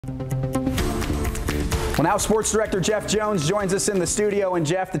Well, now sports director Jeff Jones joins us in the studio. And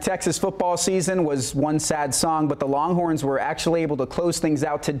Jeff, the Texas football season was one sad song, but the Longhorns were actually able to close things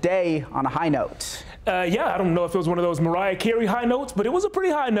out today on a high note. Yeah, I don't know if it was one of those Mariah Carey high notes, but it was a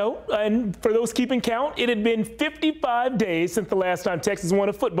pretty high note. And for those keeping count, it had been 55 days since the last time Texas won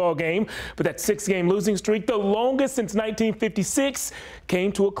a football game. But that 6-game losing streak, the longest since 1956,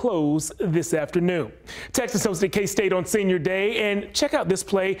 came to a close this afternoon. Texas hosted K-State on Senior Day, and check out this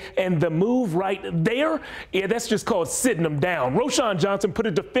play and the move right there. Yeah, that's just called sitting them down. Roschon Johnson put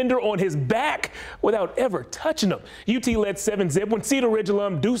a defender on his back without ever touching him. UT led 7-zip when Cedar Ridge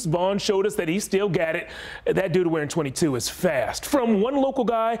alum Deuce Vaughn showed us that he still got it. That dude wearing 22 is fast. From one local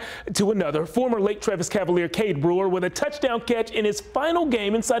guy to another, former Lake Travis Cavalier Cade Brewer with a touchdown catch in his final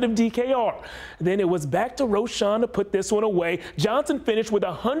game inside of DKR. Then it was back to Roschon to put this one away. Johnson finished with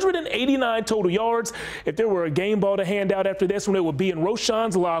 189 total yards. If there were a game ball to hand out after this one, it would be in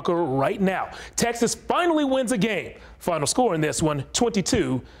Roschon's locker right now. Texas finally wins a game. Final score in this one,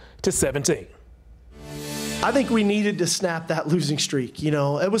 22-17. I think we needed to snap that losing streak. You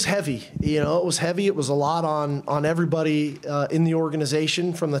know, it was heavy. It was a lot on everybody in the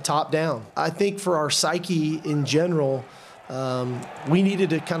organization from the top down. I think for our psyche in general, we needed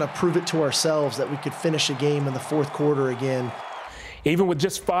to kind of prove it to ourselves that we could finish a game in the fourth quarter again. Even with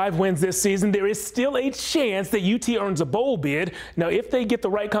just 5 wins this season, there is still a chance that UT earns a bowl bid. Now, if they get the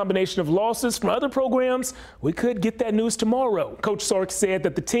right combination of losses from other programs, we could get that news tomorrow. Coach Sark said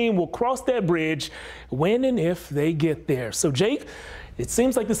that the team will cross that bridge when and if they get there. So, Jake, it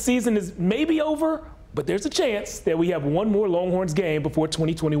seems like the season is maybe over, but there's a chance that we have one more Longhorns game before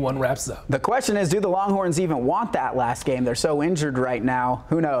 2021 wraps up. The question is, do the Longhorns even want that last game? They're so injured right now.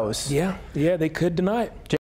 Who knows? Yeah, they could deny it.